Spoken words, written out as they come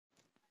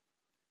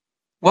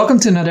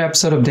Welcome to another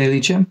episode of Daily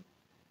Jim.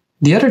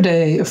 The other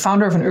day, a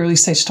founder of an early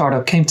stage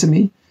startup came to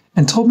me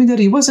and told me that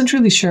he wasn't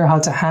really sure how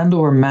to handle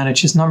or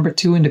manage his number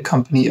two in the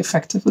company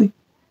effectively.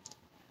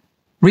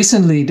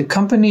 Recently, the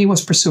company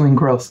was pursuing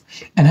growth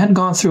and had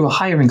gone through a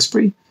hiring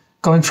spree,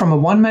 going from a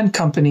one-man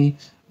company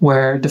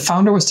where the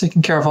founder was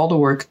taking care of all the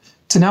work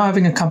to now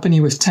having a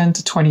company with 10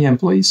 to 20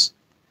 employees.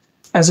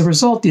 As a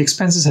result, the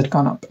expenses had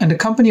gone up and the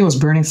company was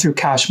burning through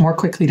cash more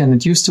quickly than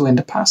it used to in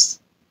the past.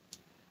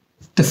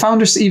 The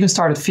founders even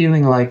started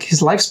feeling like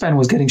his lifespan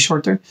was getting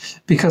shorter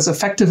because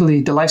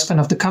effectively the lifespan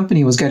of the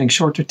company was getting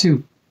shorter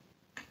too.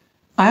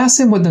 I asked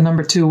him what the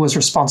number two was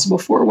responsible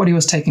for, what he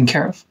was taking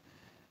care of.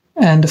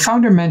 And the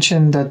founder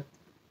mentioned that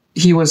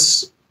he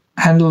was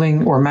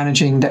handling or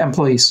managing the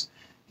employees.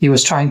 He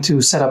was trying to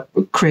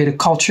create a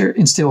culture,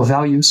 instill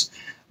values,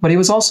 but he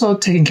was also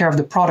taking care of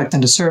the product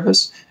and the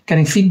service,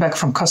 getting feedback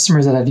from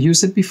customers that had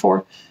used it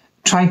before,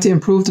 trying to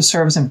improve the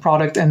service and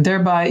product and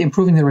thereby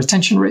improving the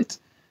retention rate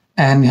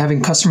and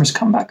having customers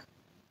come back.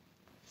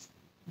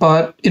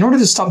 But in order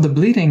to stop the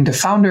bleeding, the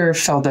founder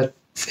felt that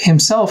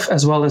himself,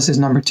 as well as his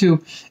number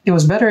two, it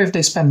was better if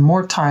they spent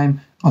more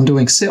time on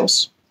doing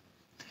sales.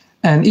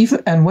 And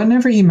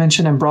whenever he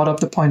mentioned and brought up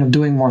the point of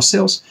doing more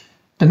sales,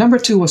 the number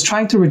two was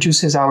trying to reduce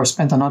his hours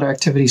spent on other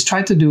activities,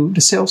 tried to do the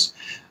sales,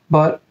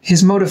 but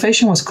his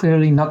motivation was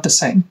clearly not the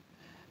same.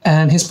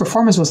 And his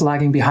performance was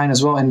lagging behind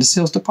as well in the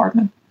sales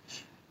department,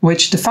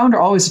 which the founder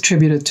always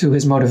attributed to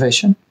his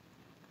motivation.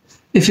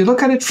 If you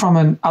look at it from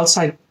an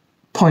outside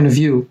point of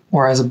view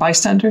or as a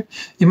bystander,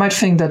 you might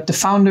think that the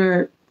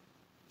founder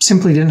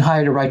simply didn't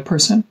hire the right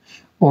person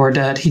or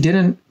that he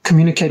didn't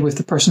communicate with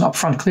the person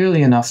upfront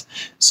clearly enough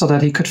so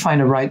that he could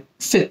find a right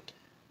fit,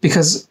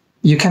 because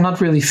you cannot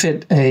really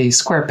fit a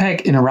square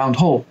peg in a round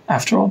hole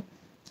after all.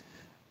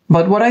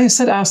 But what I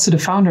instead asked to the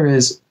founder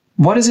is,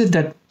 what is it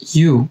that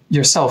you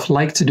yourself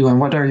like to do and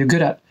what are you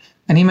good at?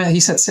 And he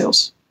said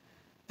sales.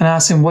 And I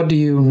asked him, what do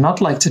you not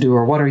like to do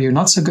or what are you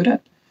not so good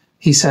at?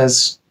 He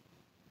says,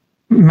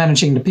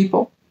 managing the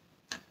people.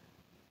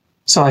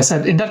 So I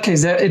said, in that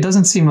case, it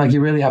doesn't seem like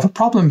you really have a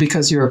problem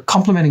because you're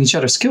complementing each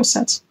other's skill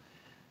sets.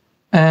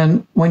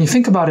 And when you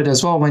think about it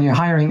as well, when you're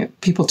hiring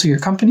people to your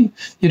company,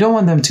 you don't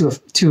want them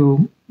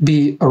to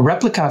be a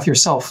replica of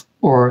yourself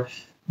or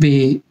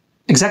be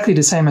exactly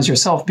the same as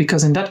yourself,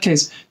 because in that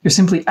case, you're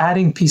simply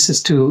adding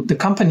pieces to the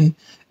company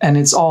and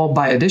it's all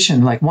by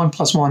addition, like 1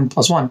 + 1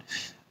 + 1.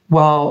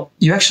 Well,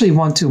 you actually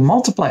want to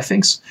multiply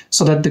things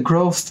so that the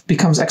growth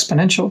becomes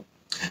exponential.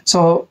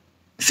 So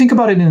think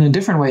about it in a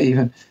different way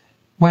even.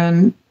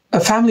 When a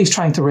family is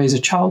trying to raise a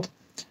child,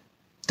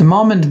 the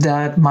mom and the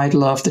dad might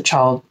love the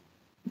child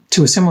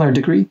to a similar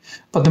degree,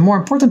 but the more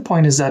important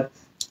point is that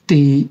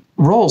the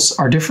roles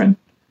are different.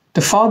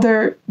 The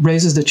father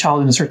raises the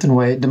child in a certain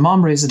way, the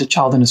mom raises the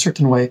child in a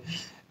certain way,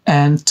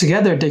 and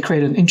together they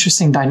create an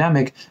interesting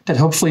dynamic that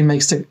hopefully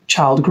makes the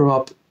child grow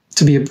up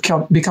to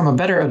become a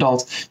better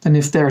adult than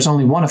if there's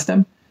only one of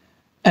them.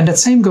 And that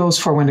same goes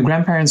for when the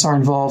grandparents are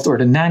involved or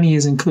the nanny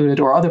is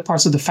included or other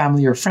parts of the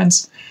family or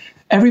friends.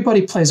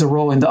 Everybody plays a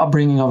role in the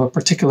upbringing of a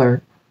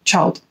particular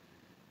child.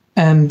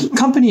 And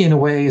company in a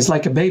way is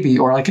like a baby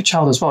or like a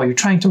child as well. You're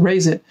trying to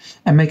raise it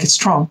and make it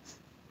strong.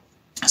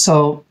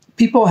 So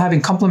people having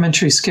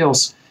complementary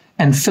skills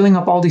and filling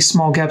up all these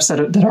small gaps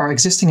that are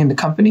existing in the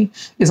company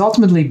is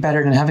ultimately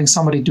better than having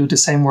somebody do the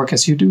same work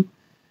as you do,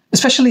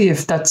 especially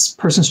if that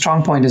person's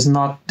strong point is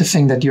not the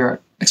thing that you're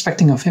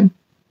expecting of him.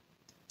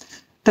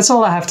 That's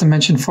all I have to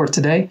mention for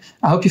today.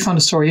 I hope you found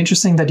the story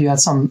interesting, that you had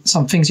some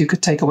things you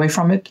could take away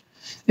from it.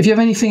 If you have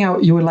anything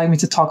you would like me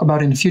to talk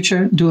about in the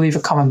future, do leave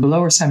a comment below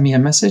or send me a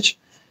message.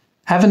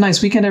 Have a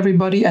nice weekend,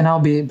 everybody, and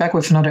I'll be back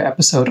with another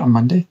episode on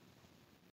Monday.